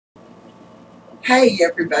Hey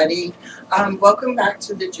everybody, welcome back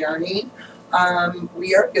to the journey.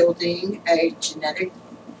 We are building a genetic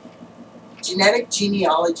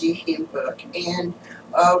genealogy handbook, and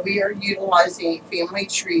we are utilizing family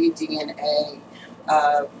tree DNA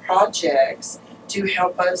projects to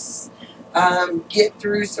help us get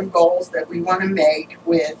through some goals that we want to make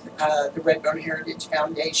with the Redbone Heritage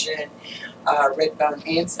Foundation, Redbone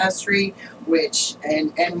Ancestry, which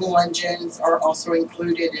and Melungeons are also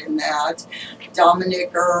included in that.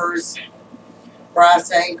 Dominickers, Brass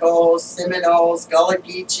Ankles, Seminoles, Gullah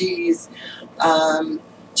Geechees, um,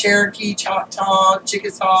 Cherokee, Choctaw,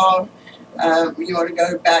 Chickasaw. You want to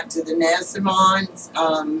go back to the Nasamons.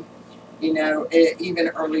 Even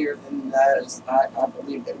earlier than those, I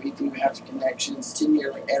believe that we do have connections to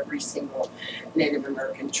nearly every single Native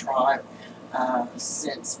American tribe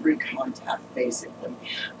since recontact, basically.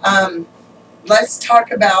 Um, let's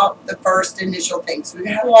talk about the first initial things. We've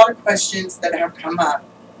had a lot of questions that have come up,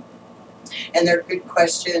 and they're good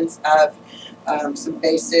questions of some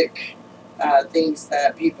basic things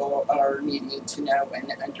that people are needing to know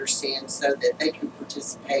and understand so that they can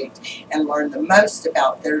participate and learn the most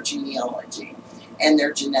about their genealogy and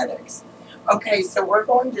their genetics. Okay, so we're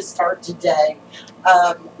going to start today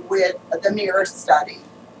with the mirror study.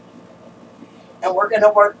 And we're going to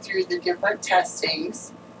work through the different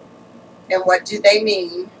testings and what do they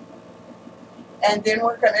mean. And then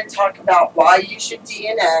we're going to talk about why you should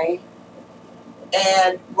DNA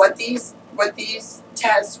and what these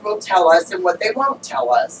tests will tell us and what they won't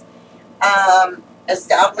tell us.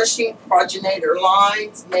 Establishing progenitor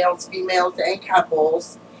lines, males, females, and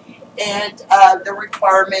couples, and the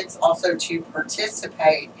requirements also to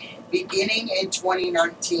participate beginning in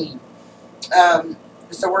 2019.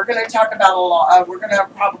 So we're going to talk about a lot. We're going to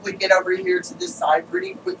probably get over here to this side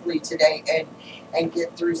pretty quickly today and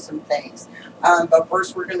get through some things. But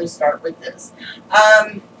first, we're going to start with this.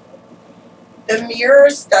 The mirror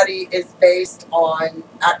study is based on,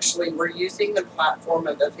 actually, we're using the platform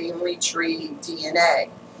of the Family Tree DNA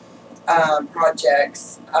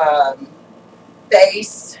projects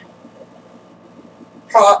base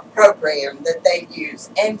program that they use.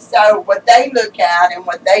 And so what they look at and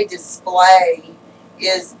what they display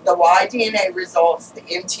is the Y-DNA results, the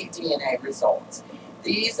mtDNA results.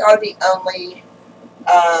 These are the only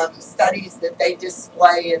studies that they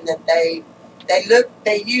display, and that they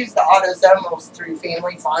use the autosomals through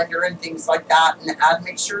Family Finder and things like that and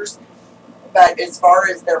admixtures. But as far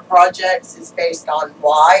as their projects, it's based on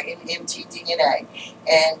Y and mtDNA.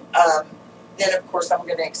 And then, of course, I'm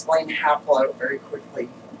going to explain haplo very quickly.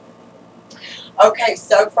 Okay,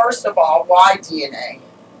 so first of all, Y-DNA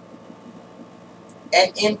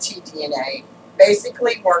and mtDNA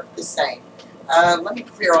basically work the same. Let me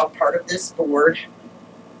clear off part of this board.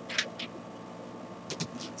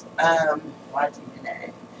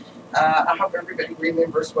 Y-DNA. I hope everybody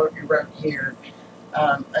remembers what we wrote here,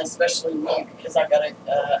 especially me, because I gotta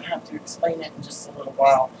have to explain it in just a little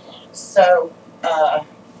while. So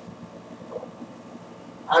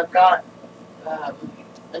I've got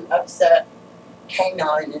an upset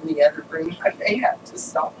canine in the other room. I may have to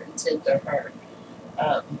stop and tend to her.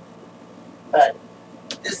 But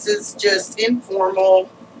this is just informal,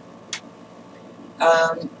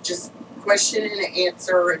 just question and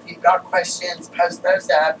answer. If you've got questions, post those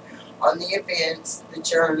up on the events, the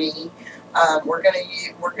journey. We're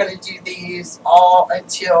gonna do these all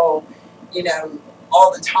until,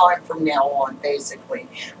 all the time from now on. Basically,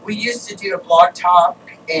 we used to do a blog talk,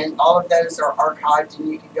 and all of those are archived,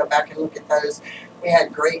 and you can go back and look at those. We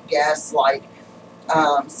had great guests like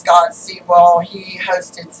Scott Sewell. He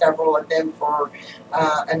hosted several of them for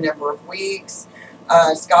a number of weeks.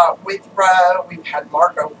 Scott Withrow, we've had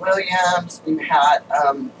Marco Williams, we've had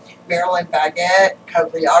Marilyn Baguette,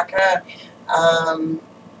 Kobliaka,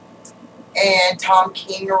 and Tom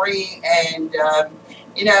Kingery, and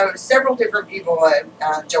several different people,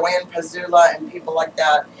 Joanne Pazula and people like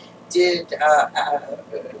that did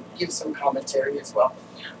give some commentary as well.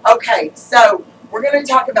 Okay, so we're going to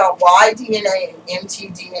talk about Y-DNA and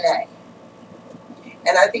mtDNA.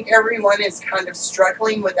 And I think everyone is kind of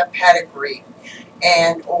struggling with a pedigree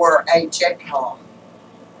and or a GEDCOM.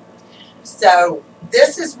 So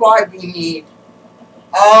this is why we need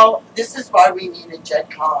a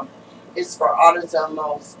GEDCOM, is for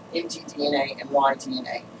autosomals, mtDNA, and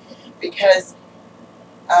Y-DNA. Because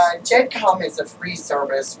GEDCOM is a free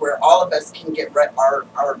service where all of us can get our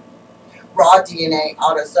raw DNA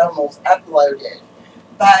autosomals uploaded.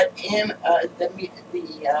 But in the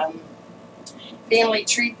Family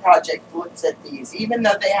Tree Project looks at these. Even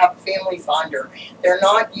though they have Family Finder, they're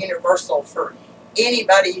not universal for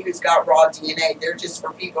anybody who's got raw DNA. They're just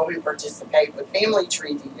for people who participate with family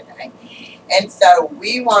tree DNA. And so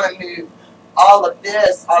we want to move all of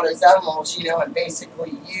this autosomals, and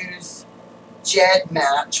basically use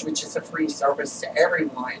GEDmatch, which is a free service to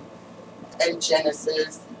everyone, and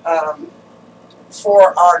Genesis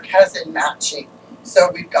for our cousin matching.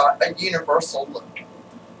 So we've got a universal look.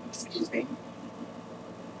 Excuse me.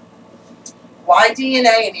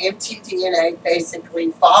 Y-DNA and mtDNA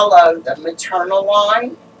basically follow the maternal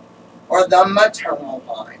line or the maternal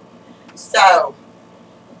line. So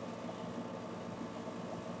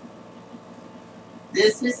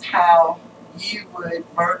this is how you would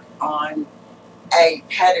work on a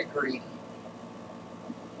pedigree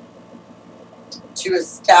to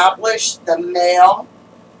establish the male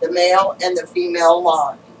and the female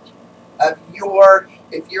line of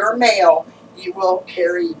if you're male, you will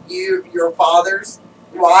carry your father's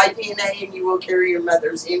Y-DNA and you will carry your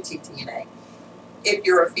mother's mtDNA. If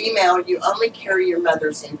you're a female, you only carry your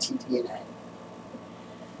mother's mtDNA.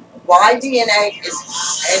 Y-DNA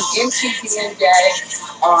and mtDNA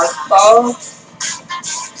are both,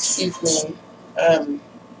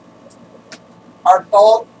 are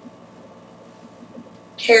both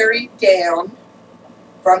carried down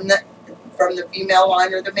from the female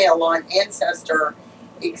line or the male line ancestor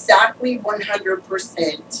exactly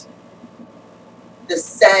 100% the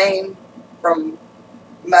same from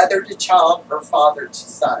mother to child or father to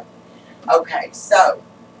son. Okay, so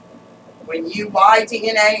when you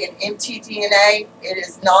Y-DNA and mtDNA, it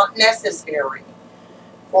is not necessary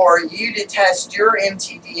for you to test your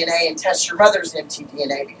mtDNA and test your mother's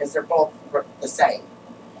mtDNA because they're both the same.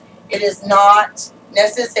 It is not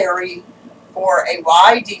necessary for a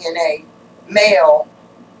Y-DNA male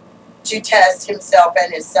to test himself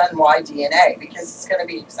and his son Y-DNA because it's going to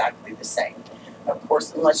be exactly the same. Of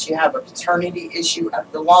course, unless you have a paternity issue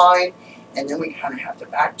up the line, and then we kind of have to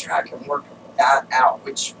backtrack and work that out,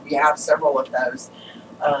 which we have several of those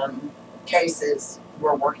cases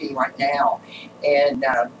we're working right now. And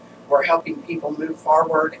we're helping people move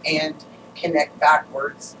forward and connect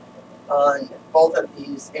backwards on both of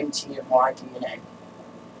these MT and Y-DNA.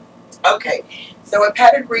 Okay, so a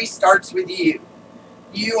pedigree starts with you.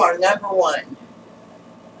 You are number one.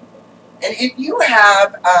 And if you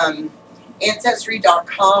have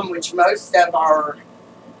Ancestry.com, which most of our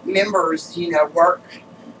members, work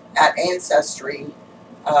at Ancestry,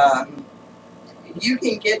 you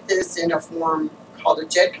can get this in a form called a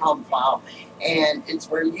GEDcom file. And it's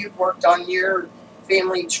where you've worked on your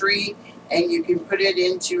family tree, and you can put it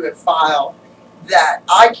into a file that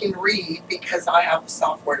I can read because I have the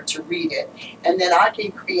software to read it. And then I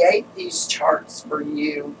can create these charts for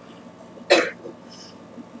you,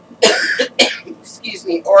 excuse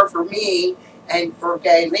me, or for me and for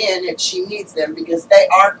Gaylyn if she needs them, because they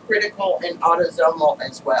are critical and autosomal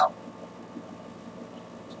as well.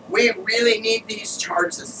 We really need these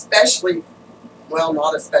charts, especially, well,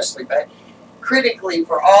 not especially, but critically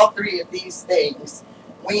for all three of these things.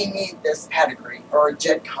 We need this pedigree or a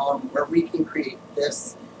GEDcom where we can create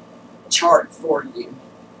this chart for you.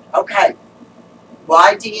 Okay,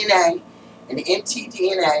 Y-DNA and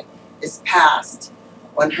mtDNA is passed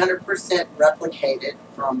 100% replicated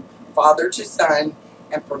from father to son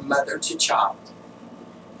and from mother to child.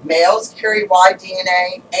 Males carry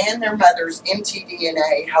Y-DNA and their mother's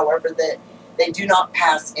mtDNA, however, that they do not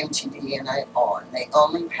pass mtDNA on. They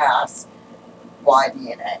only pass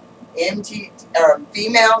Y-DNA.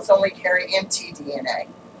 Females only carry mtDNA.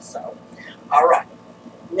 So, all right.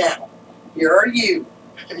 Now, here are you.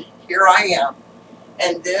 Here I am.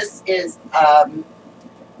 And this is, I'm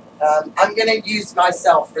going to use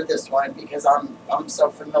myself for this one because I'm so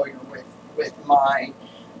familiar with my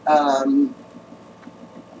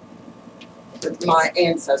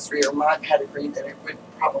ancestry or my pedigree that it would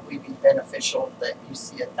probably be beneficial that you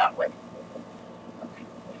see it that way. Okay.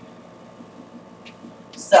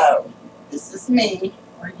 So, this is me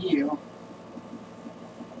or you.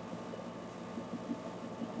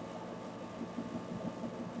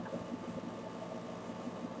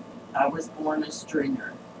 I was born a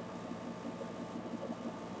stringer.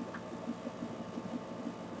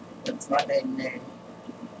 That's my maiden name.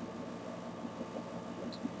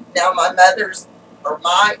 Now my mother's, or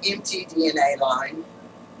my mtDNA line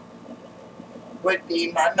would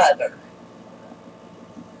be my mother.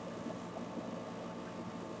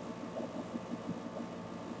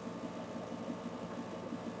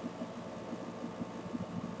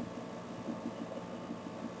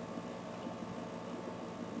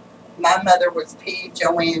 My mother was P.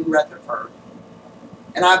 Joanne Rutherford.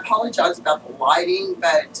 And I apologize about the lighting,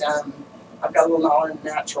 but I've got a little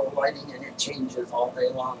natural lighting and it changes all day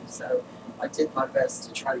long. So I did my best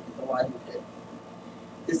to try to get the lighting good.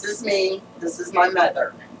 This is me. This is my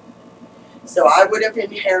mother. So I would have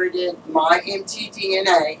inherited my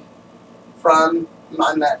mtDNA from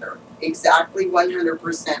my mother. Exactly 100%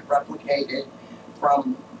 replicated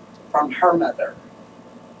from her mother.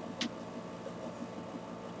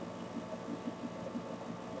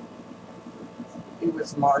 It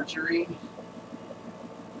was Marjorie.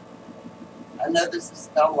 I know this is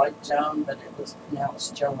spelled like Joan, but it was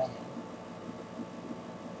pronounced Joanne.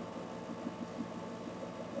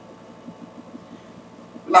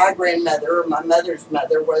 My grandmother, or my mother's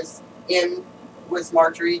mother, was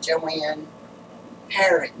Marjorie Joanne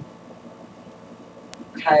Herring.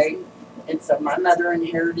 Okay? And so my mother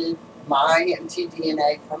inherited my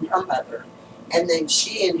mtDNA from her mother. And then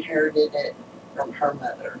she inherited it from her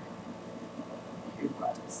mother, who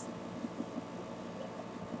was.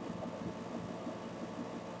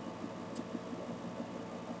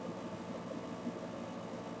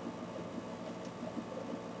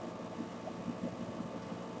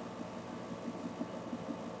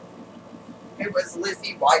 It was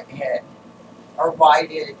Lizzie Whitehead, or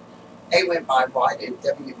Whited. They went by Whited,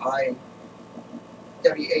 W-H-I-T-T-E-D,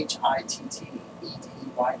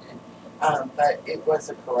 Whited. But it was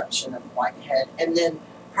a corruption of Whitehead. And then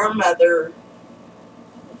her mother,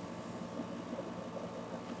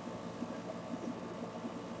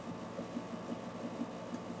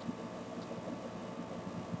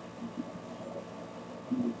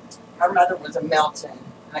 was a Melton,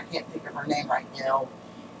 and I can't think of her name right now.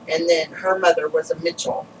 And then her mother was a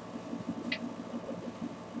Mitchell.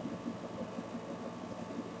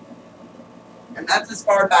 And that's as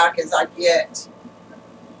far back as I get.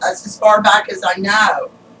 That's as far back as I know.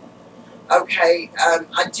 Okay,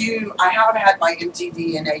 I have had my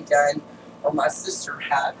mtDNA done, or my sister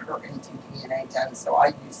had her mtDNA done, so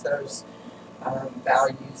I use those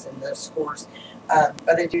values and those scores.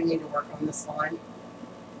 But I do need to work on this line.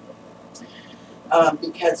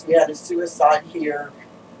 Because we had a suicide here.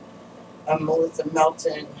 Melissa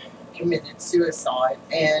Melton committed suicide,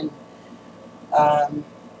 and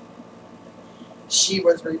she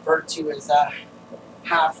was referred to as a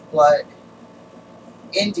half-blood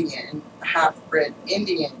Indian, half-bred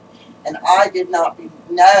Indian, and I did not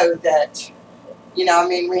know that, you know, I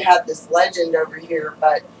mean, we had this legend over here,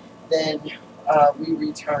 but then we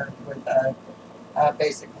returned with a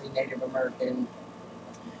basically Native American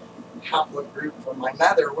haplogroup for my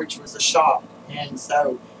mother, which was a shock. And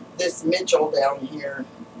so this Mitchell down here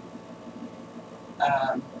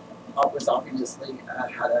was obviously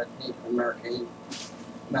had a Native American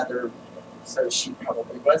mother, so she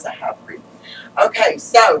probably was a half-breed. Okay,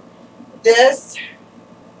 so this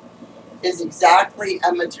is exactly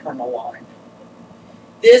a maternal line.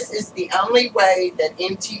 This is the only way that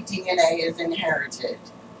mtDNA is inherited.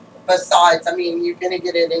 Besides, I mean, you're going to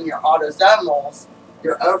get it in your autosomals,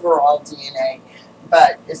 your overall DNA,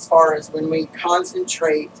 but as far as when we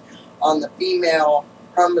concentrate on the female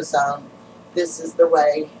chromosome, this is the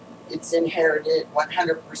way it's inherited,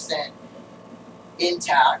 100%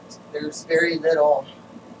 intact. There's very little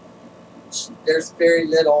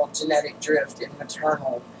genetic drift in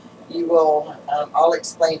maternal. You will, I'll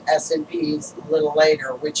explain S&Ps a little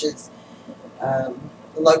later, which is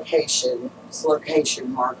location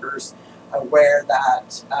markers where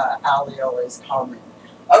that allele is common.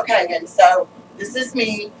 Okay, and so this is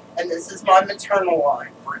me, and this is my maternal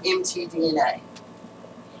line for mtDNA.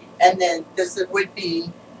 And then this would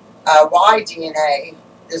be Y DNA.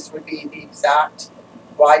 This would be the exact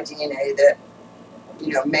Y DNA that,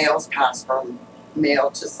 you know, males pass from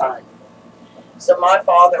male to son. So my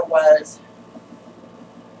father was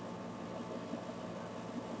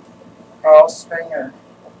Carl Stringer.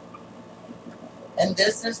 And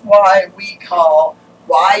this is why we call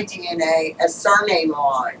Y DNA a surname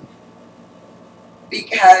line.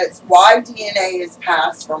 Because Y DNA is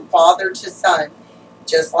passed from father to son,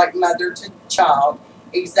 just like mother to child,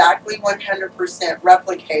 exactly 100%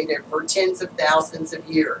 replicated for tens of thousands of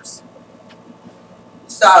years.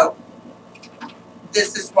 So,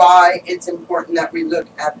 this is why it's important that we look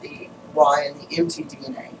at the Y and the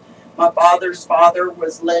mtDNA. My father's father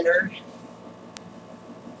was Leonard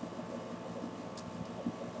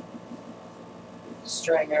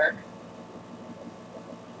Stringer.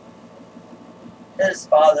 His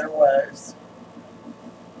father was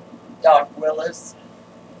Doc Willis,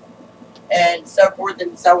 and so forth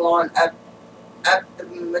and so on up the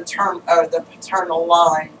paternal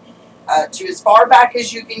line to as far back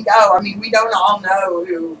as you can go. I mean, we don't all know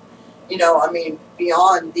who, you know, I mean,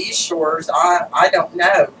 beyond these shores, I don't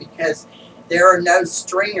know, because there are no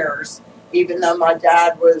Stringers, even though my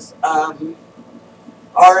dad was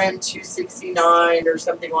RM269 or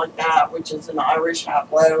something like that, which is an Irish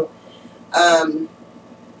haplo. Um,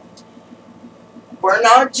 we're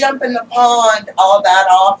not jumping the pond all that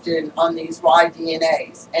often on these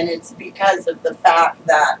Y-DNAs, and it's because of the fact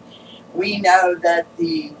that we know that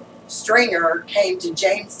the stringer came to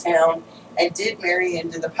Jamestown and did marry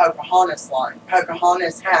into the Pocahontas line.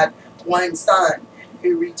 Pocahontas had one son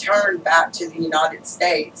who returned back to the United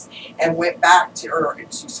States and went back to, or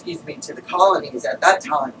excuse me, to the colonies at that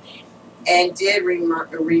time, and did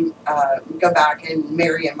go back and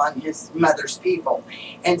marry among his mother's people.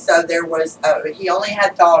 And so there was, he only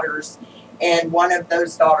had daughters, and one of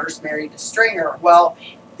those daughters married a stringer. Well,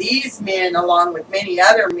 these men, along with many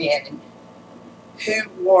other men who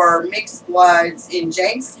were mixed bloods in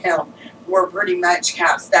Jamestown, were pretty much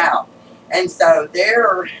cast out. And so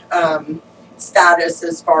their status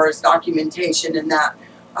as far as documentation and that,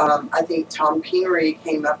 I think Tom Kingery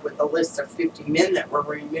came up with a list of 50 men that were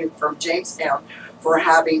removed from Jamestown for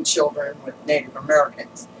having children with Native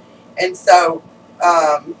Americans. And so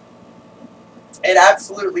it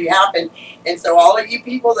absolutely happened. And so all of you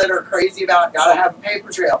people that are crazy about gotta have a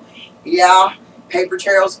paper trail, yeah, paper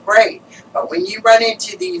trail's great. But when you run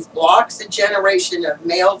into these blocks of generation of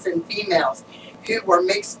males and females who were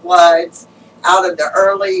mixed bloods out of the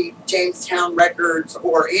early Jamestown records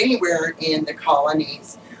or anywhere in the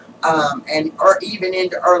colonies, or even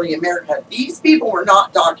into early America, these people were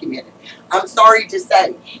not documented. I'm sorry to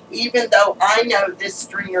say, even though I know this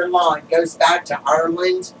stringer line goes back to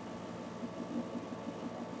Ireland,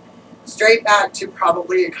 straight back to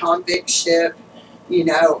probably a convict ship, you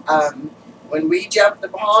know, when we jump the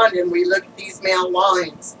pond and we look at these male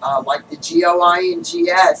lines, like the GOI and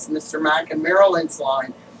GS, Mr. Mack and Maryland's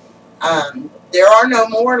line, there are no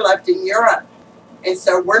more left in Europe. And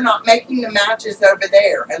so we're not making the matches over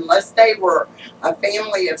there unless they were a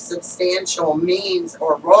family of substantial means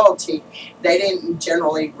or royalty. They didn't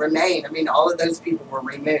generally remain. I mean, all of those people were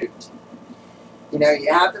removed. You know,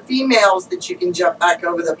 you have the females that you can jump back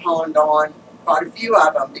over the pond on, quite a few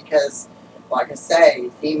of them, because, like I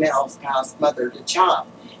say, females pass mother to child,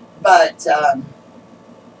 but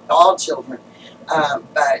all children.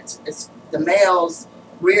 But it's the males,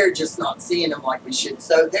 we're just not seeing them like we should.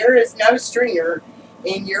 So there is no stringer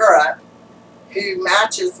in Europe who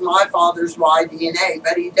matches my father's Y-DNA,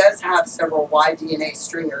 but he does have several Y-DNA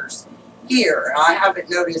stringers here. I haven't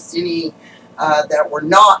noticed any that were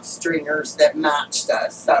not stringers that matched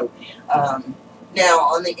us. So now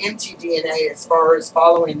on the mtDNA, as far as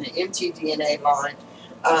following the mtDNA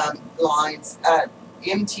lines,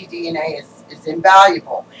 mtDNA is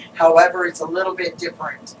invaluable. However, it's a little bit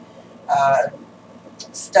different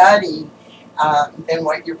study than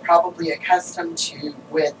what you're probably accustomed to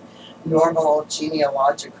with normal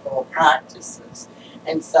genealogical practices.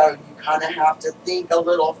 And so you kind of have to think a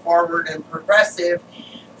little forward and progressive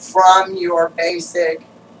from your basic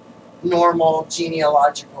normal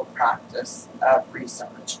genealogical practice of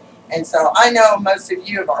research. And so I know most of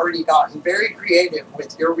you have already gotten very creative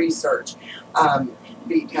with your research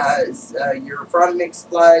because you're from mixed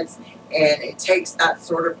bloods, and it takes that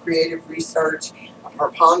sort of creative research, a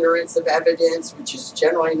preponderance of evidence, which is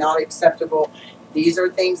generally not acceptable. These are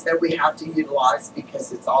things that we have to utilize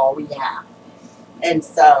because it's all we have. And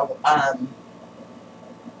so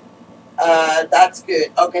that's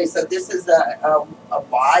good. Okay, so this is a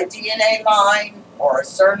Y-DNA line or a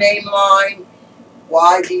surname line.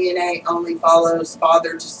 Y-DNA only follows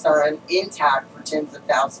father to son intact for tens of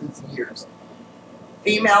thousands of years.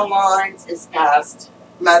 Female lines is passed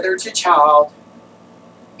mother to child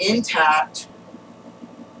intact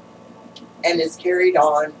and is carried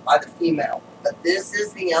on by the female. But this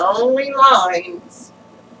is the only lines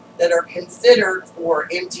that are considered for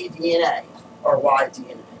mtDNA or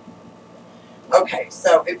Y-DNA. Okay,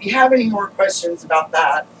 so if you have any more questions about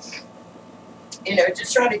that, you know,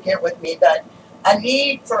 just try to get with me. But I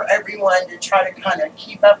need for everyone to try to kind of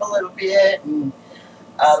keep up a little bit and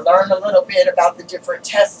learn a little bit about the different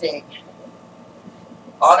testing.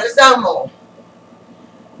 Autosomal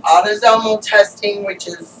testing, which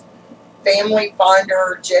is Family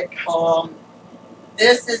Finder, GEDCOM.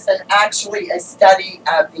 This is actually a study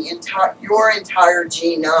of your entire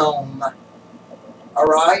genome. All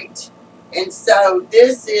right, and so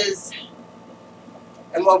this is,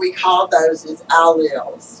 and what we call those is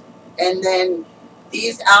alleles. And then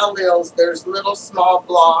these alleles, there's little small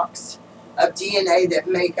blocks of DNA that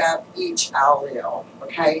make up each allele.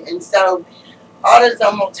 Okay, and so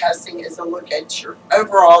autosomal testing is a look at your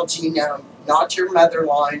overall genome, not your mother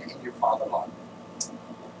line and your father line,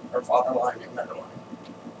 or father line and mother line.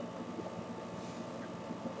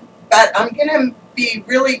 But I'm going to be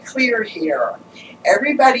really clear here.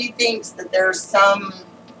 Everybody thinks that there's some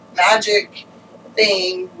magic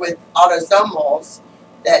thing with autosomals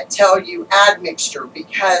that tell you admixture,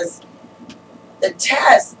 because the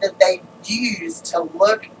test that they use to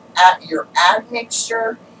look at your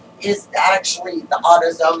admixture is actually the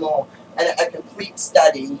autosomal, and a complete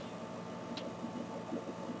study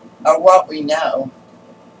of what we know.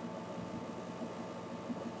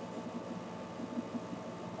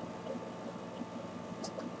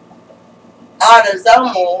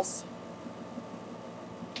 Autosomals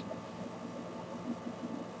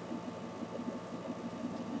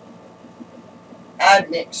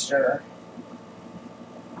admixture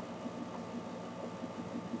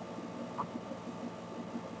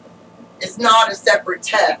is not a separate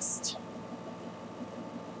test.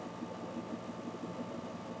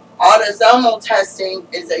 Autosomal testing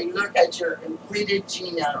is a look at your completed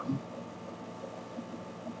genome.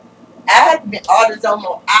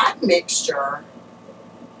 Autosomal admixture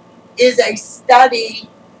is a study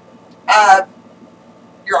of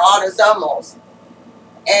your autosomals,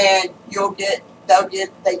 and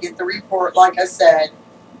they get the report, like I said,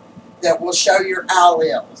 that will show your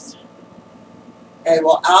alleles. Okay,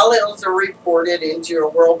 well, alleles are reported into a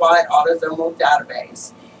worldwide autosomal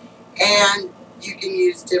database, and you can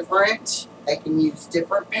use they can use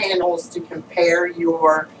different panels to compare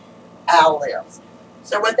your alleles.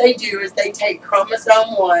 So what they do is they take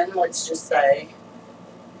chromosome 1, let's just say,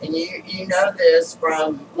 and you know this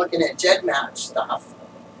from looking at GEDmatch stuff.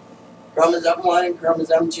 Chromosome 1,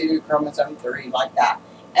 chromosome 2, chromosome 3, like that.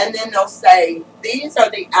 And then they'll say, these are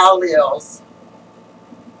the alleles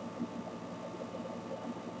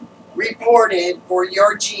reported for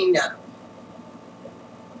your genome.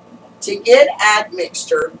 To get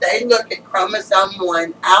admixture, they look at chromosome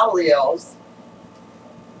 1 alleles,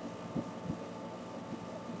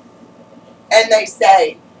 and they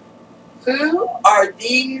say, who are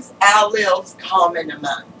these alleles common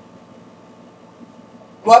among?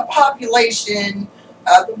 What population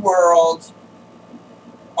of the world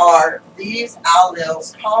are these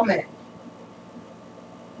alleles common?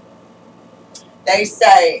 They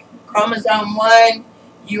say, chromosome 1,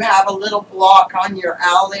 you have a little block on your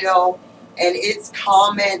allele, and it's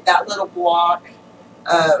common, that little block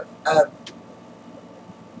of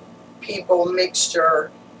people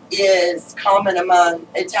mixture is common among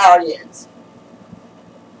Italians.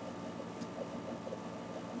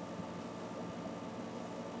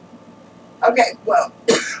 Okay, well,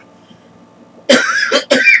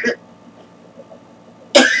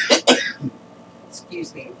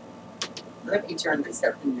 excuse me. Let me turn this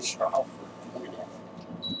air conditioner off for a minute,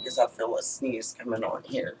 because I feel a sneeze coming on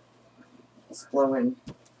here. It's blowing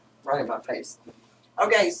right in my face.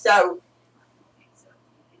 Okay, so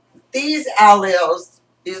these alleles,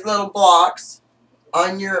 these little blocks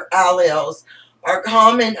on your alleles, are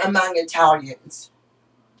common among Italians.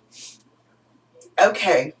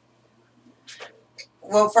 Okay.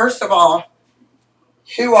 Well, first of all,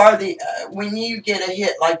 who are when you get a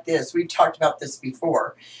hit like this, we've talked about this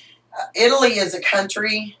before. Italy is a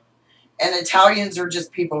country, and Italians are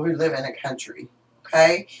just people who live in a country.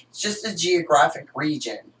 Okay? It's just a geographic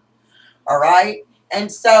region. All right?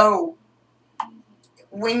 And so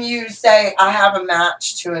when you say, I have a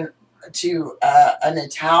match to an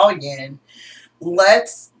Italian,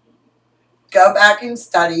 let's go back and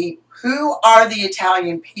study who are the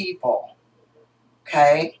Italian people.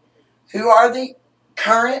 Okay? Who are the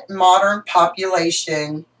current modern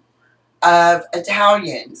population of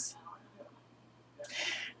Italians?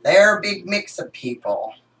 They're a big mix of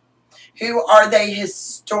people. Who are they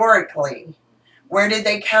historically? Where did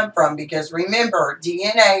they come from? Because remember,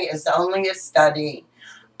 DNA is only a study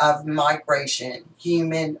of migration,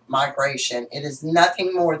 human migration. It is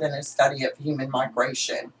nothing more than a study of human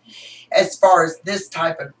migration as far as this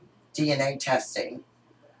type of DNA testing,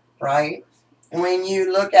 right? When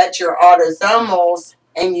you look at your autosomals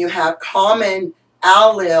and you have common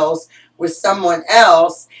alleles with someone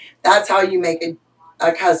else, that's how you make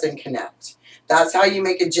a cousin connect. That's how you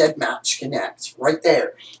make a GEDmatch connect, right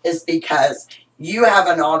there. Is because you have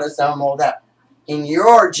an autosomal that in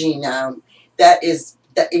your genome that is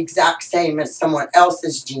the exact same as someone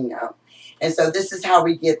else's genome. And so this is how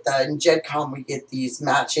we get in GEDCOM, we get these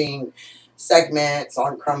matching segments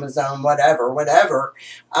on chromosome, whatever.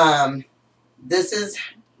 This is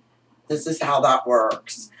how that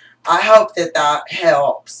works. I hope that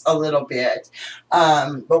helps a little bit.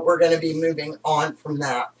 But we're going to be moving on from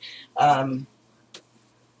that.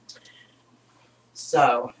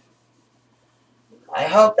 So I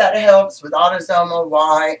hope that helps with autosomal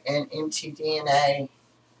Y and mtDNA.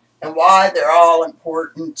 and why they're all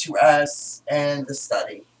important to us and the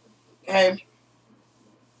study. Okay?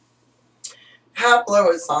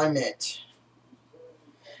 Haploassignment.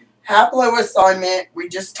 Haploassignment, we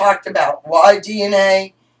just talked about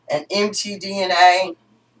Y-DNA and mtDNA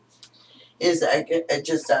is an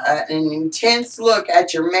intense look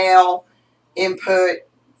at your male input,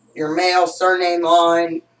 your male surname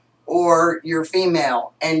line, or your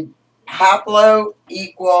female. And haplo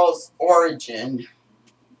equals origin,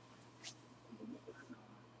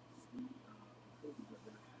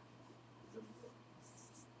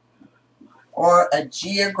 or a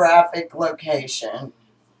geographic location.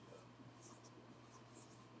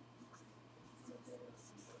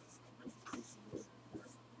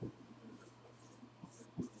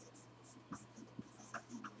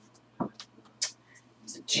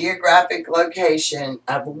 It's a geographic location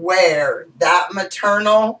of where that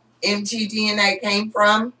maternal mtDNA came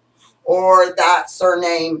from or that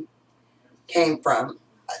surname came from.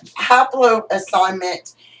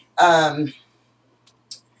 Haploassignment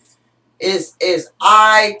is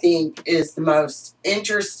I think is the most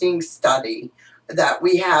interesting study that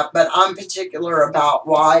we have, but I'm particular about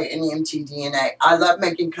Y and mtDNA. I love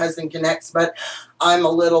making cousin connects, but I'm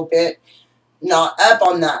a little bit not up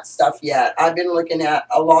on that stuff yet. I've been looking at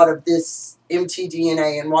a lot of this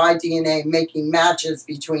mtDNA and Y-DNA making matches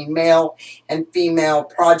between male and female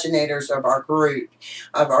progenitors of our group,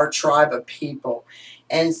 of our tribe of people.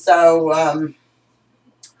 And so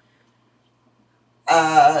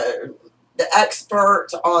the expert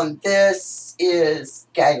on this is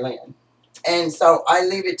Galen. And so I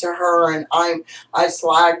leave it to her, and I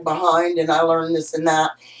slag behind, and I learn this and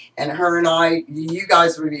that. And her and I, you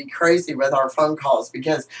guys would be crazy with our phone calls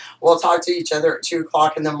because we'll talk to each other at 2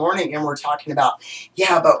 o'clock in the morning, and we're talking about,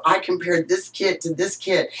 yeah, but I compared this kid to this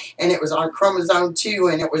kid, and it was on chromosome 2,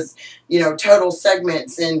 and it was, total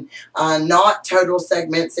segments and not total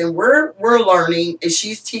segments. And we're learning.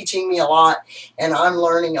 She's teaching me a lot, and I'm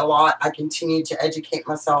learning a lot. I continue to educate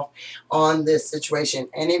myself on this situation.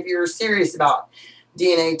 And if you're serious about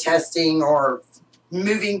DNA testing or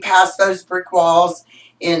moving past those brick walls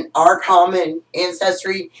in our common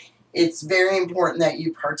ancestry, it's very important that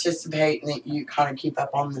you participate and that you kind of keep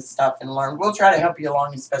up on this stuff and learn. We'll try to help you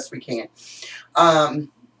along as best we can.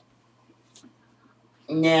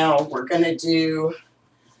 Now we're going to do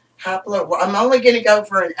I'm only going to go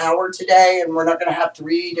for an hour today, and we're not going to have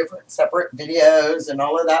 3 different separate videos and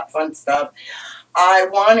all of that fun stuff. I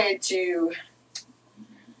wanted to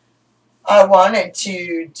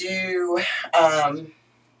do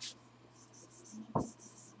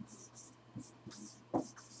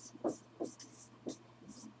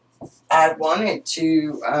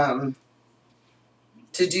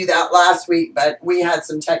do that last week, but we had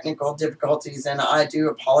some technical difficulties, and I do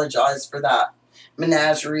apologize for that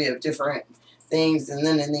menagerie of different things. And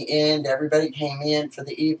then in the end, everybody came in for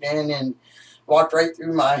the evening and walked right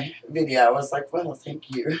through my video. I was like, well,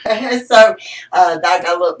 thank you. So that got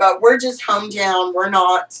a little, but we're just hometown. We're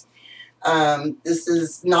not, this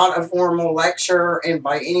is not a formal lecture and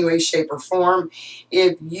by any way, shape, or form.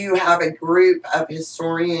 If you have a group of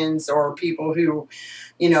historians or people who,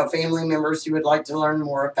 family members who would like to learn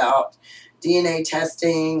more about DNA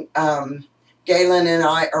testing, Galen and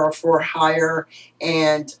I are for hire,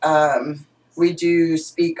 and we do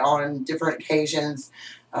speak on different occasions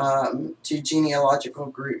to genealogical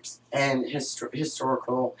groups and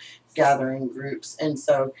historical gathering groups. And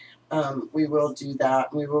so we will do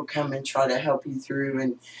that. We will come and try to help you through.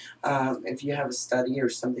 And if you have a study or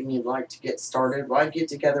something you'd like to get started, well, get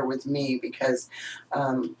together with me because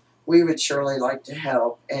we would surely like to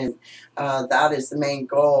help. And that is the main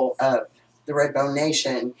goal of the Redbone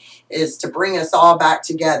Nation, is to bring us all back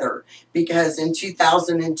together. Because in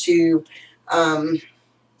 2002,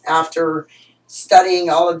 after studying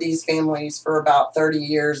all of these families for about 30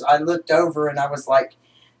 years, I looked over and I was like,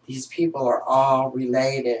 these people are all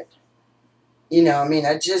related.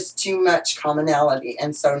 Just too much commonality.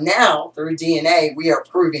 And so now, through DNA, we are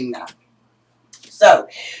proving that. So,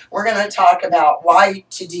 we're going to talk about why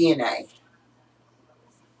to DNA.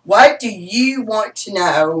 What do you want to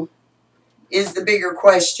know is the bigger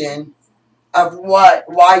question of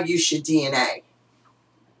why you should DNA.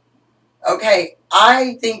 Okay,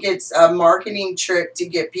 I think it's a marketing trick to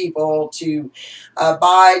get people to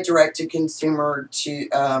buy direct-to-consumer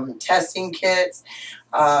testing kits.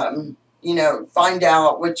 Find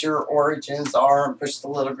out what your origins are and push the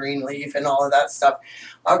little green leaf and all of that stuff.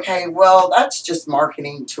 Okay, well, that's just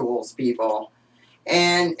marketing tools, people.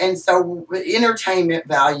 And so entertainment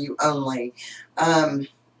value only.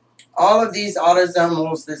 All of these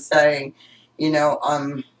autosomals that say,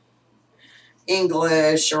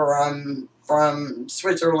 English, or I'm from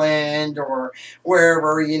Switzerland, or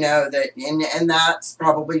wherever, you know, that, and that's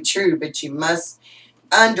probably true, but you must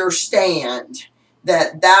understand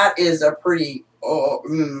that that is a pretty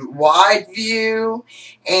wide view,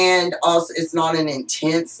 and also it's not an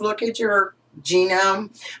intense look at your genome,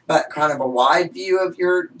 but kind of a wide view of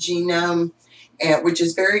your genome, and which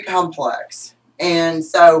is very complex. And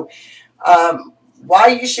so why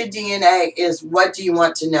you should DNA is, what do you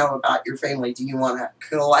want to know about your family? Do you want to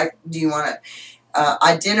collect, do you want to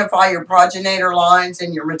identify your progenitor lines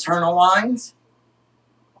and your maternal lines?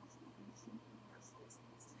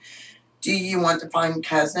 Do you want to find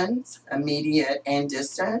cousins, immediate and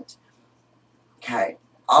distant? Okay.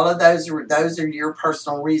 All of those are your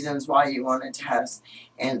personal reasons why you want to test.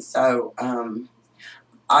 And so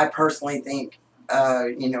I personally think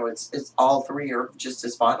you know, it's all three are just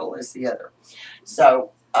as vital as the other.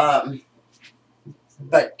 So but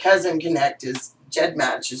Cousin Connect is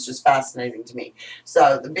GEDmatch is just fascinating to me.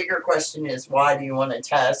 So the bigger question is, why do you want to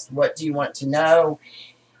test? What do you want to know?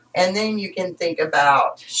 And then you can think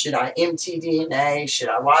about, should I mtDNA? Should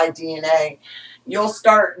I Y-DNA? You'll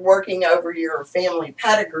start working over your family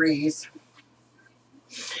pedigrees.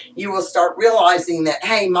 You will start realizing that,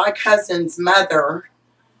 hey, my cousin's mother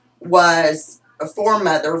was a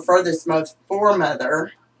foremother, furthest most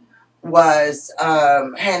foremother was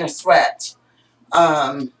Hannah Sweat.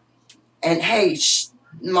 And hey,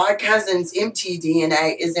 my cousin's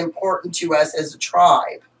mtDNA is important to us as a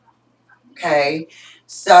tribe. Okay,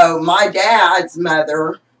 so my dad's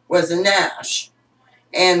mother was a Nash,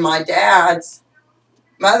 and my dad's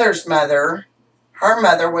mother's mother, her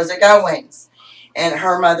mother was a Goins, and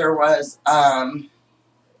her mother was, and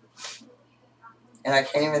I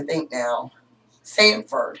can't even think now,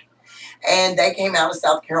 Sanford. And they came out of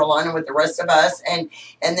South Carolina with the rest of us, and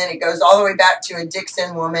then it goes all the way back to a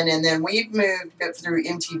Dixon woman, and then we've moved through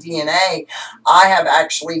mtDNA. I have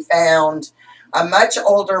actually found a much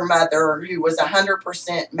older mother who was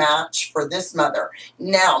 100% match for this mother.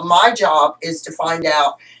 Now, my job is to find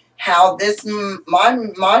out how this,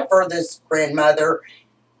 my furthest grandmother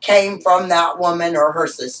came from that woman or her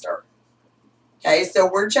sister. Okay, so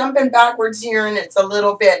we're jumping backwards here, and it's a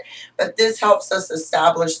little bit, but this helps us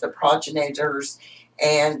establish the progenitors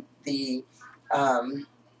and the,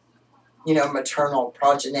 you know, maternal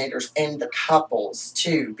progenitors and the couples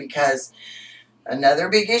too, because another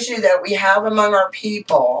big issue that we have among our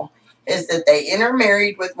people is that they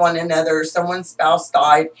intermarried with one another. Someone's spouse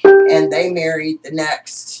died, and they married the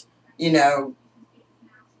next, you know,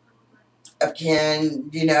 of kin,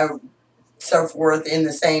 you know, so forth, in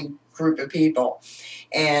the same group of people.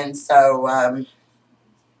 And so,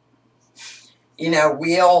 you know,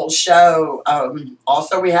 we'll show,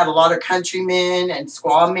 also we had a lot of countrymen and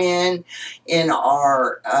squaw men in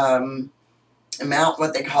our,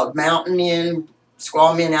 what they called mountain men,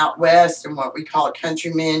 squaw men out west, and what we call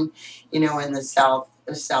countrymen, you know, in the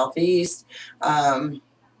southeast.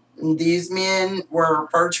 These men were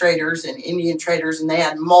fur traders and Indian traders, and they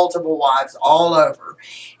had multiple wives all over.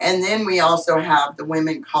 And then we also have the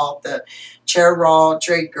women called the Cherraw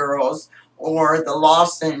trade girls, or the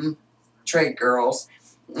Lawson trade girls.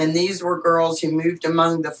 And these were girls who moved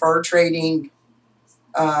among the fur trading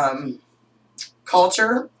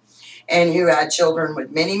culture, and who had children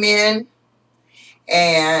with many men.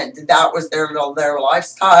 And that was their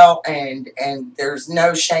lifestyle, and there's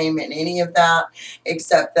no shame in any of that,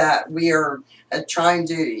 except that we are trying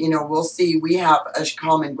to, you know, we'll see, we have a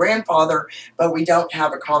common grandfather, but we don't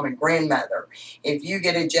have a common grandmother. If you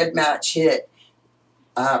get a GEDmatch hit,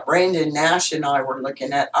 Brandon Nash and I were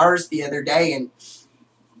looking at ours the other day, and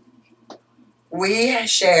we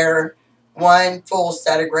share one full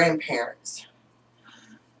set of grandparents,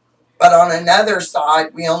 but on another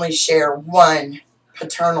side we only share one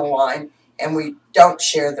paternal line, and we don't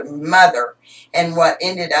share the mother. And what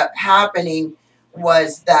ended up happening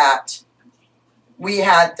was that we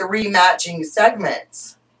had 3 matching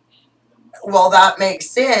segments. Well, that makes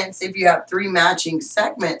sense. If you have 3 matching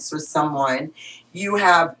segments with someone, you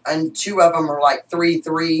have, and 2 of them are like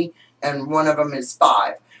 3-3, and 1 of them is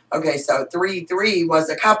 5. Okay, so 3-3 was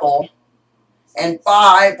a couple, and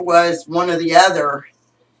 5 was one or the other.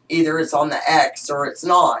 Either it's on the X or it's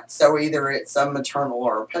not. So either it's a maternal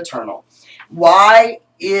or a paternal. Why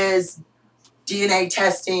is DNA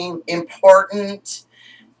testing important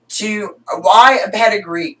to, why a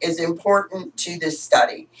pedigree is important to this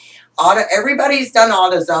study? Everybody's done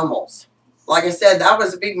autosomals. Like I said, that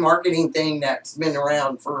was a big marketing thing that's been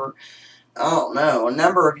around for I don't know, a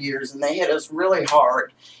number of years, and they hit us really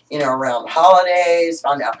hard, around holidays,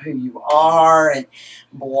 find out who you are, and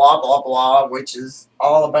blah, blah, blah, which is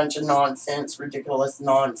all a bunch of nonsense, ridiculous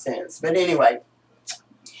nonsense. But anyway,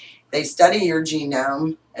 they study your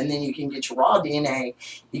genome, and then you can get your raw DNA.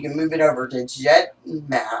 You can move it over to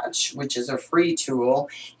GenMatch, which is a free tool,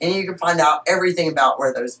 and you can find out everything about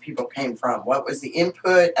where those people came from. What was the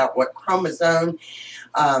input, at what chromosome,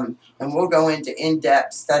 and we'll go into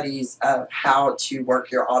in-depth studies of how to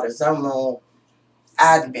work your autosomal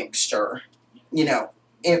admixture,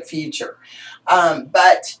 in future.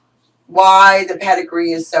 But why the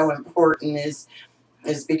pedigree is so important is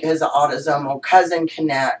because the autosomal cousin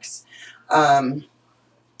connects,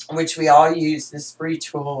 which we all use this free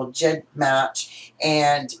tool, GenMatch,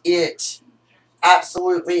 and it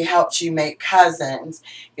absolutely helps you make cousins,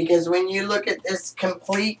 because when you look at this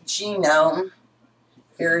complete genome,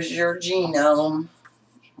 here's your genome,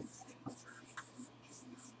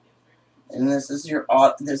 and this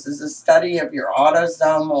is a study of your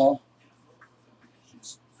autosomal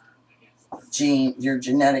gene, your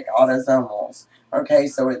genetic autosomals. Okay,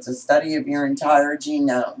 so it's a study of your entire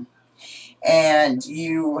genome, and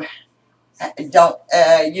you don't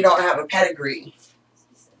have a pedigree.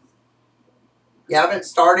 You haven't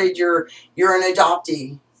started. You're an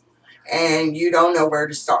adoptee, and you don't know where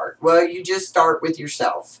to start. Well, you just start with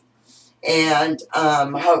yourself, and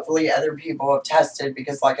hopefully other people have tested,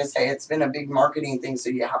 because like I say, it's been a big marketing thing, so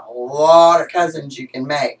you have a lot of cousins you can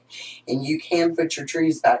make, and you can put your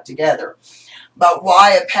trees back together. But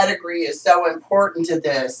why a pedigree is so important to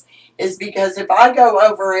this is because if I go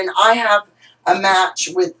over and I have a match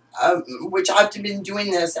with, which I've been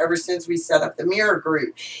doing this ever since we set up the mirror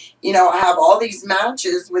group, I have all these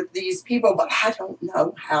matches with these people, but I don't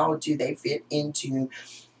know how do they fit into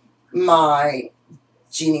my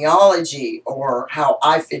genealogy, or how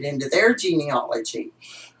I fit into their genealogy.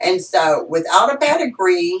 And so without a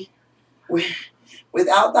pedigree,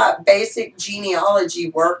 without that basic genealogy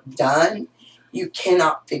work done, you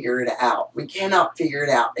cannot figure it out. We cannot figure it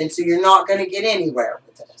out. And so you're not going to get anywhere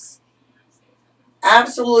with this.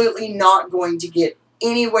 Absolutely not going to get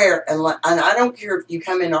anywhere. And I don't care if you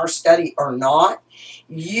come in our study or not,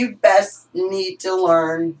 you best need to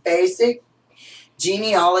learn basic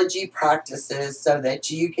genealogy practices so that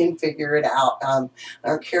you can figure it out. I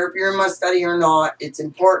don't care if you're in my study or not. It's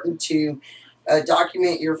important to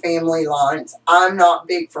document your family lines. I'm not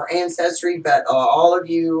big for Ancestry, but all of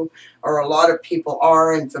you, or a lot of people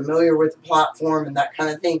are, and familiar with the platform and that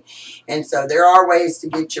kind of thing. And so there are ways to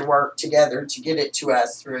get your work together to get it to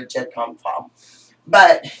us through a GEDCOM file.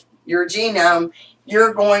 But your genome,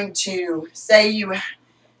 you're going to say you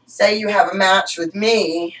have a match with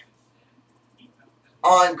me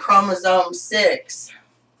on chromosome 6,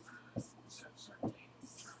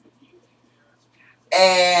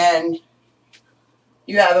 and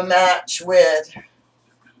you have a match with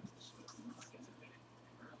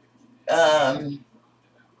I'm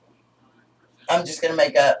just going to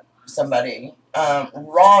make up somebody,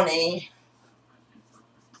 Ronnie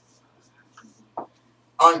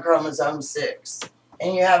on chromosome 6,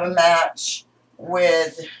 and you have a match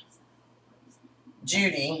with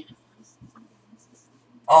Judy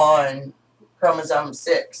on chromosome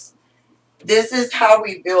 6. This is how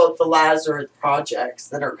we build the Lazarus projects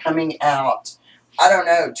that are coming out. I don't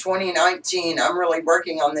know, 2019, I'm really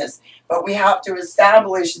working on this, but we have to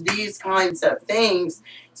establish these kinds of things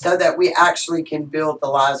so that we actually can build the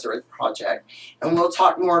Lazarus project. And we'll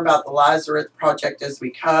talk more about the Lazarus project as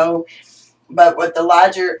we go. But what the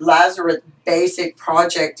Lazarus basic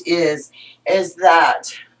project is that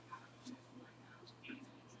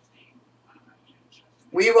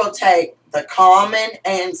we will take the common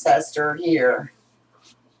ancestor here,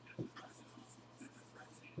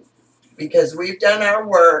 because we've done our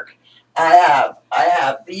work. I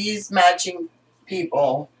have these matching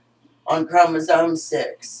people on chromosome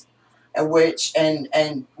 6,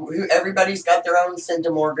 and who everybody's got their own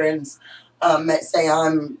centimorgans. Say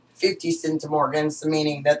I'm 50 centimorgans,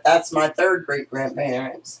 meaning that's my third great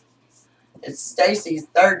grandparents. It's Stacy's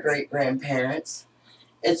third great grandparents.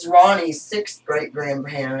 It's Ronnie's 6th great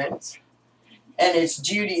grandparents, and it's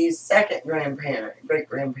Judy's 2nd great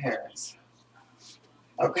grandparents.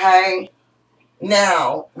 Okay?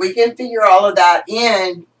 Now, we can figure all of that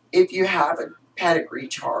in if you have a pedigree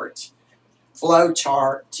chart, flow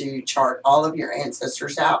chart to chart all of your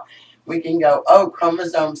ancestors out. We can go, oh,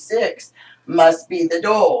 chromosome 6 must be the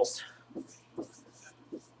duals,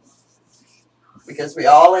 because we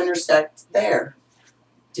all intersect there.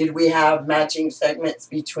 Did we have matching segments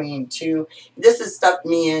between two? This is stuff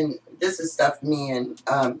me and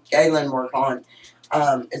Galen work on.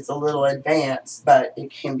 It's a little advanced, but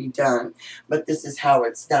it can be done. But this is how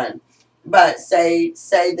it's done. But say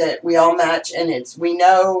that we all match, and we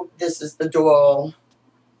know this is the Doyle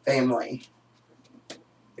family.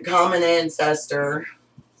 The common ancestor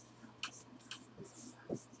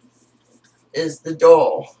is the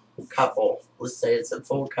Doyle couple. Let's say it's a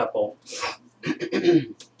full couple.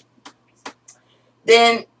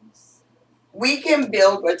 Then we can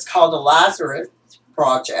build what's called a Lazarus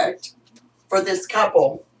project for this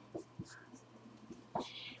couple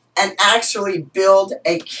and actually build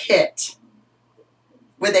a kit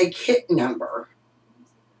with a kit number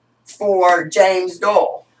for James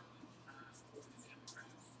Doyle.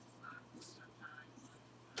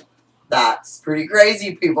 That's pretty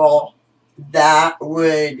crazy, people. That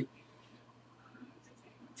would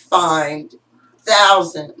find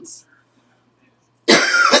thousands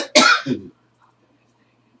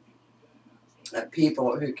of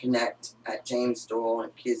people who connect at James Doyle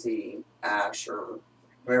and Kizzy Ash or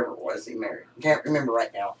whoever it was he married. Can't remember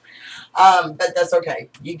right now. But that's okay.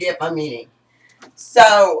 You get my meaning.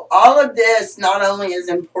 So all of this not only is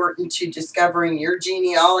important to discovering your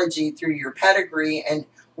genealogy through your pedigree and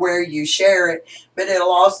where you share it, but it'll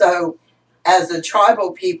also, as a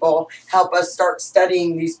tribal people, help us start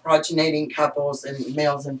studying these progeniting couples and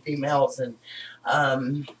males and females, and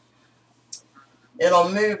it'll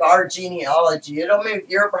move our genealogy. It'll move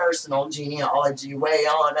your personal genealogy way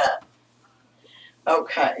on up.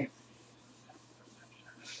 Okay.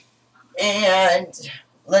 And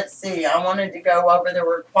let's see, I wanted to go over the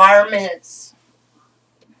requirements.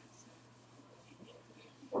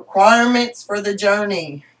 Requirements for the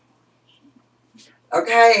journey.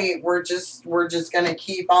 Okay, we're just gonna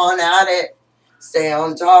keep on at it. Stay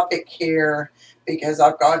on topic here because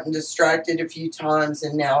I've gotten distracted a few times,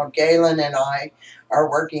 and now Galen and I are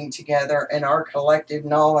working together, and our collective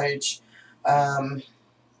knowledge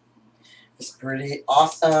is pretty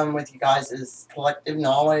awesome with you guys' collective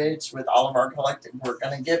knowledge. With all of our collective, we're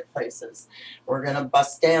going to get places. We're going to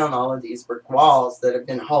bust down all of these brick walls that have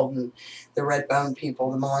been holding the red bone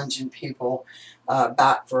people, the Melungeon people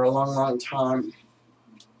back for a long, long time.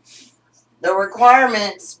 The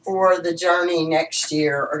requirements for the journey next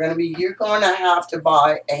year are going to be, you're going to have to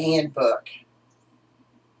buy a handbook.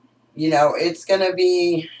 You know, it's going to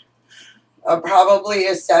be probably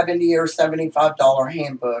a $70 or $75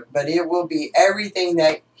 handbook, but it will be everything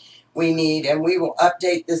that we need, and we will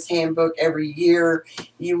update this handbook every year.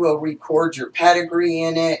 You will record your pedigree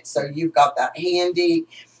in it, so you've got that handy.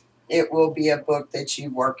 It will be a book that you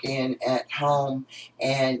work in at home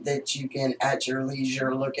and that you can, at your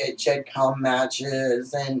leisure, look at GEDCOM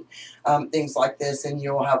matches and things like this, and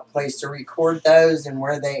you'll have a place to record those and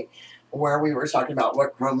where we were talking about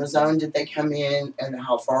what chromosome did they come in and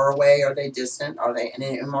how far away are they distant, are they in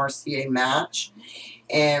an MRCA match,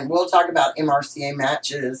 and we'll talk about MRCA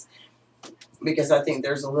matches because I think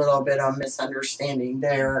there's a little bit of misunderstanding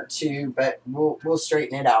there too, but we'll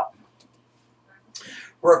straighten it out.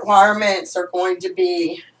 Requirements are going to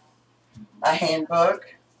be a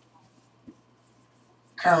handbook,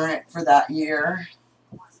 current for that year.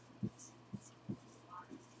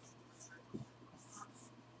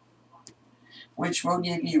 Which will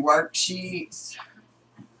give you worksheets,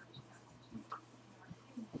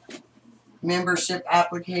 membership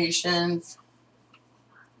applications,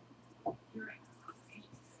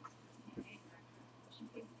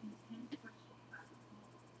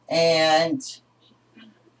 and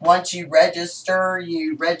once you register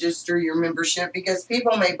your membership, because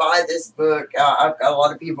people may buy this book. I've got a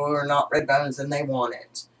lot of people who are not red bones and they want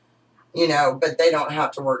it, you know, but they don't have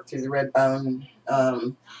to work through the red bone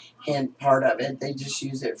hand part of it. They just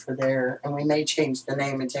use it for and we may change the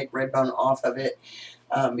name and take red bone off of it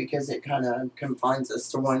because it kind of confines us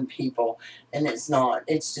to one people, and it's not.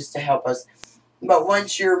 It's just to help us. But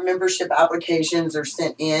once your membership applications are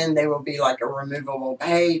sent in, they will be like a removable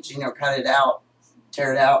page. You know, cut it out,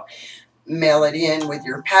 tear it out, mail it in with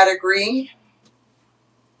your pedigree.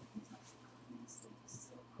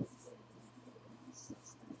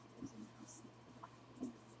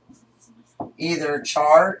 Either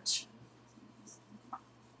chart.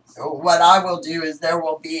 What I will do is there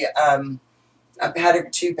will be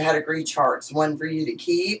two pedigree charts, one for you to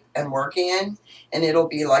keep and work in, and it'll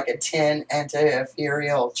be like a 10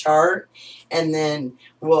 anti-ethereal chart, and then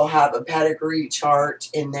we'll have a pedigree chart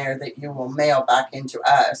in there that you will mail back into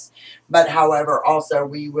us. But however, also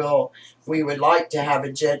we would like to have a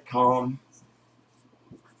GEDCOM,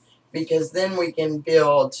 because then we can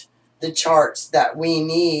build the charts that we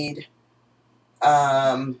need.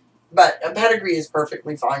 But a pedigree is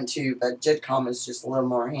perfectly fine too, but GEDCOM is just a little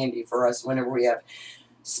more handy for us whenever we have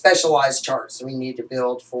specialized charts we need to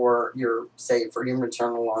build for your, say, for your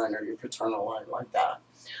maternal line or your paternal line, like that.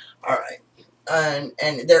 All right. And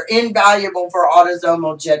they're invaluable for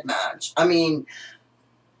autosomal GEDmatch. I mean,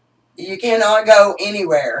 you cannot go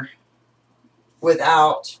anywhere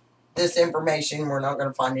without this information. We're not going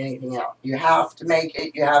to find anything out. You have to make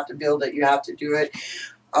it. You have to build it. You have to do it.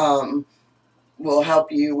 We'll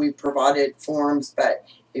help you. We provided forms, but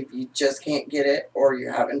if you just can't get it or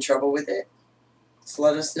you're having trouble with it, just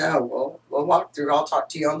let us know. We'll walk through. I'll talk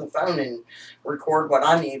to you on the phone and record what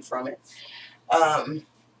I need from it.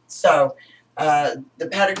 The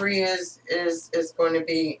pedigree is going to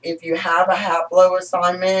be, if you have a haplo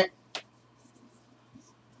assignment,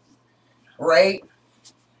 right?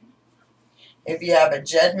 If you have a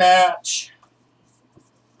GEDmatch,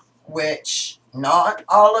 which not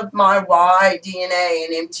all of my Y DNA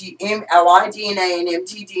and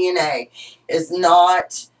mtDNA is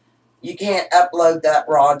not, you can't upload that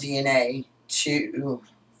raw DNA to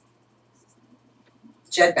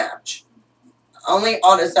GEDmatch. Only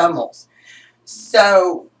autosomals.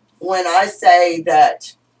 So when I say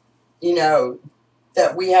that, you know,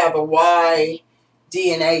 that we have a Y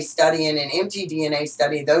DNA study and an mtDNA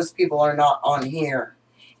study, those people are not on here,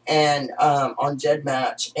 and on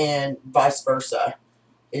GEDmatch, and vice versa.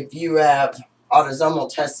 If you have autosomal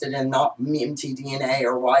tested and not mtDNA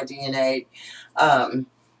or Y DNA,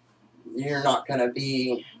 you're not going to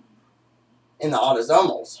be in the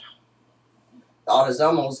autosomals. The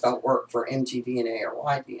autosomals don't work for mtDNA or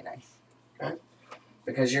Y DNA, okay?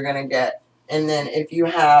 Because you're going to get, and then if you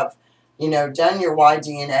have, you know, done your Y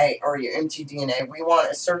DNA or your mtDNA, we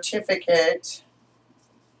want a certificate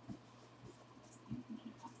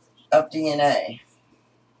of DNA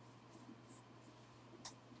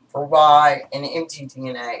for Y and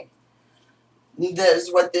mtDNA. This,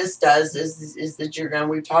 what this does is that you're going to,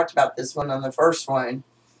 we've talked about this one on the first one,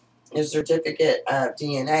 your certificate of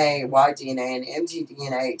DNA, Y DNA, and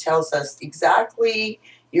mtDNA tells us exactly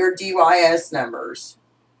your DYS numbers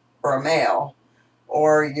for a male,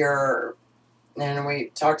 or your, and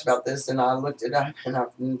we talked about this and I looked it up and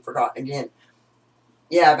I've forgotten again.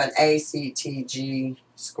 You have an ACTG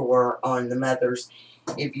score on the mothers.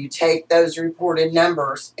 If you take those reported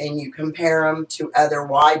numbers and you compare them to other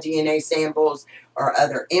Y DNA samples or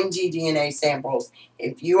other mtDNA samples,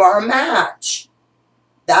 if you are a match,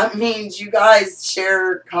 that means you guys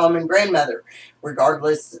share common grandmother,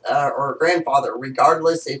 regardless, or grandfather,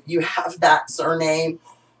 regardless if you have that surname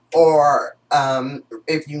or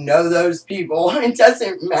if you know those people. It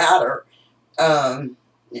doesn't matter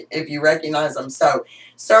if you recognize them. So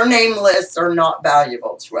surname lists are not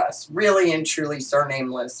valuable to us. Really and truly,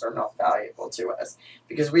 surname lists are not valuable to us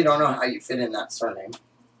because we don't know how you fit in that surname.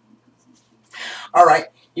 All right,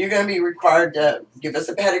 you're going to be required to give us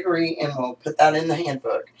a pedigree, and we'll put that in the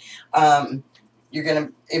handbook. You're going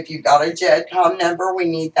to, if you've got a GEDCOM number, we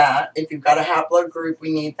need that. If you've got a haplogroup,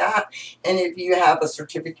 we need that. And if you have a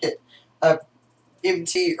certificate of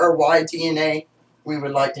MT or Y DNA, we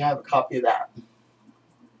would like to have a copy of that.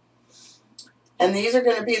 And these are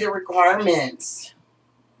going to be the requirements.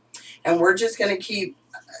 And we're just going to keep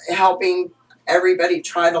helping everybody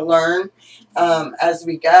try to learn as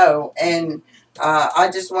we go. And I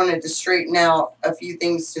just wanted to straighten out a few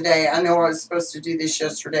things today. I know I was supposed to do this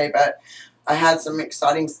yesterday, but I had some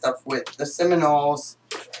exciting stuff with the Seminoles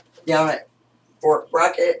down at Fort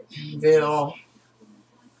Bracketville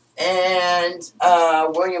and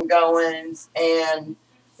William Goins, and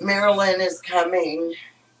Marilyn is coming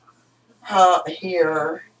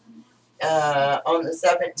here on the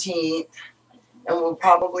 17th, and we'll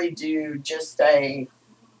probably do just a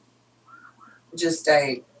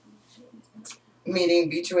meeting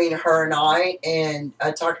between her and I, and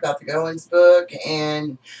talk about the Goins book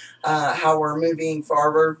and how we're moving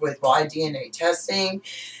forward with Y DNA testing.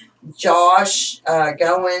 Josh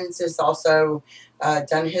Goins has also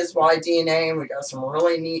done his Y DNA, and we got some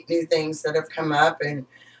really neat new things that have come up, and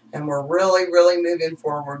we're really moving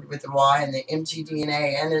forward with the Y and the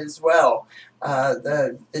mtDNA, and as well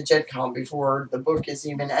the GEDCOM before the book is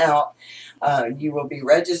even out. You will be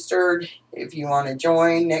registered. If you want to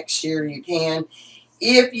join next year, you can.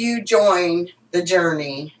 If you join the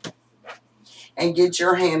journey and get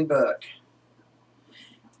your handbook,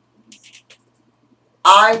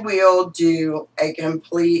 I will do a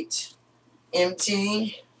complete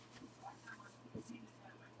mtDNA,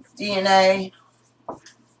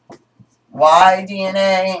 Y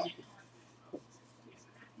DNA,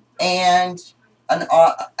 and an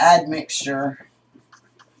admixture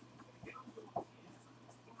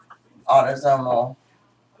autosomal.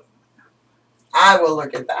 I will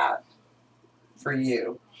look at that for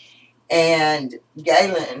you. And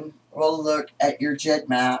Galen will look at your GED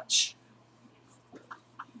match.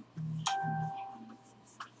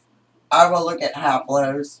 I will look at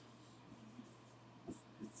haplos.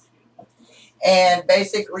 And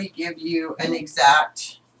basically give you an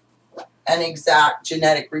exact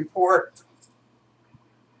genetic report.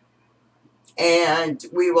 And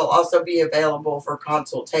we will also be available for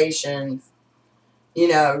consultations, you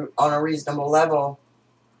know, on a reasonable level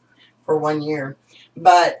for 1 year.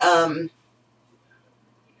 But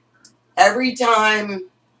every time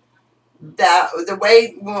that the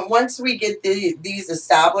way once we get these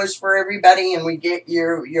established for everybody, and we get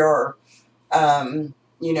your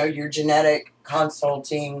you know, your genetic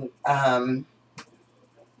consulting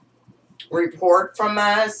report from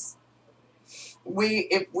us,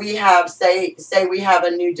 if we have say we have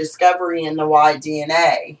a new discovery in the Y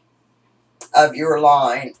DNA of your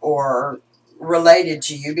line or related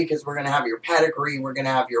to you, because we're going to have your pedigree, we're going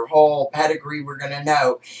to have your whole pedigree, we're going to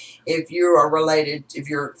know if you are related, if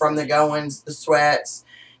you're from the Goins, the Sweats,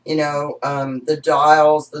 you know, the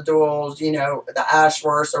Dials, the Duels, you know, the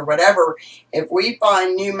Ashworths or whatever. If we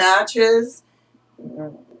find new matches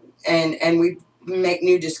and we make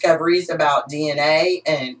new discoveries about DNA,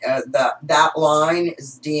 and that line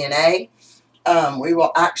is DNA, we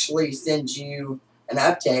will actually send you an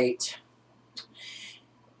update,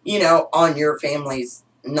 you know, on your family's,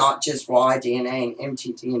 not just Y DNA and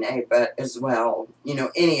mtDNA, but as well, you know,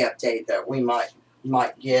 any update that we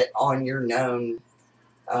might get on your known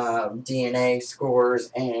DNA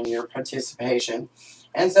scores and your participation.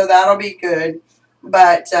 And so that'll be good.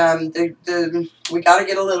 But we got to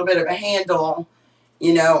get a little bit of a handle,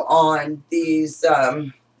 you know, on these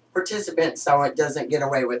participants so it doesn't get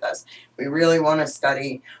away with us. We really want to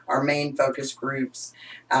study our main focus groups,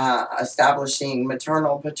 establishing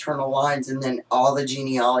maternal, paternal lines, and then all the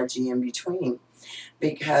genealogy in between.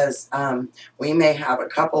 Because we may have a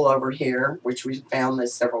couple over here, which we've found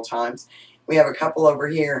this several times. We have a couple over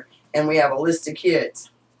here, and we have a list of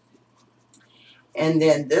kids. And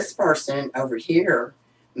then this person over here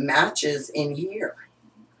matches in year.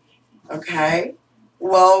 Okay?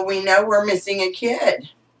 Well, we know we're missing a kid.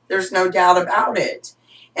 There's no doubt about it.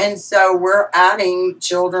 And so we're adding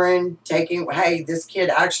children, taking, hey, this kid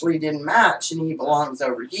actually didn't match and he belongs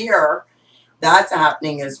over here. That's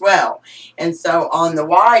happening as well. And so on the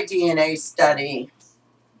Y DNA study,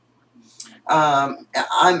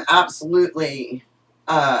 I'm absolutely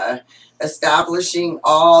establishing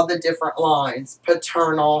all the different lines,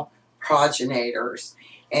 paternal progenitors.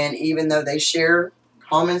 And even though they share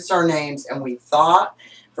common surnames, and we thought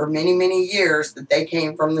for many, many years that they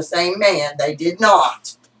came from the same man, they did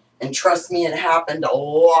not. And trust me, it happened a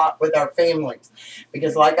lot with our families.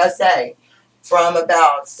 Because like I say, from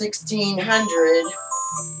about 1600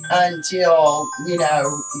 until, you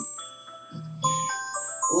know,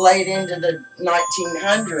 late into the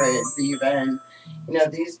 1900s even, you know,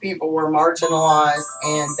 these people were marginalized,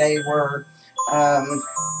 and they were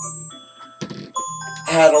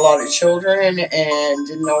had a lot of children and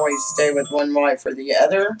didn't always stay with one wife or the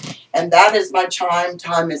other. And that is my chime.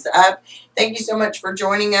 Time is up. Thank you so much for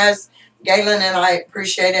joining us. Galen and I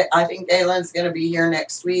appreciate it. I think Galen's going to be here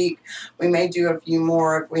next week. We may do a few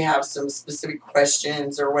more if we have some specific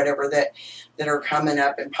questions or whatever that are coming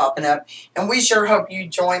up and popping up. And we sure hope you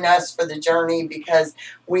join us for the journey, because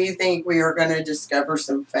we think we are going to discover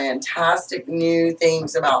some fantastic new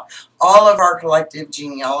things about all of our collective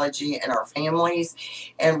genealogy and our families.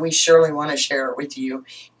 And we surely want to share it with you.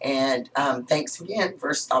 And thanks again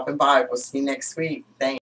for stopping by. We'll see you next week. Thanks.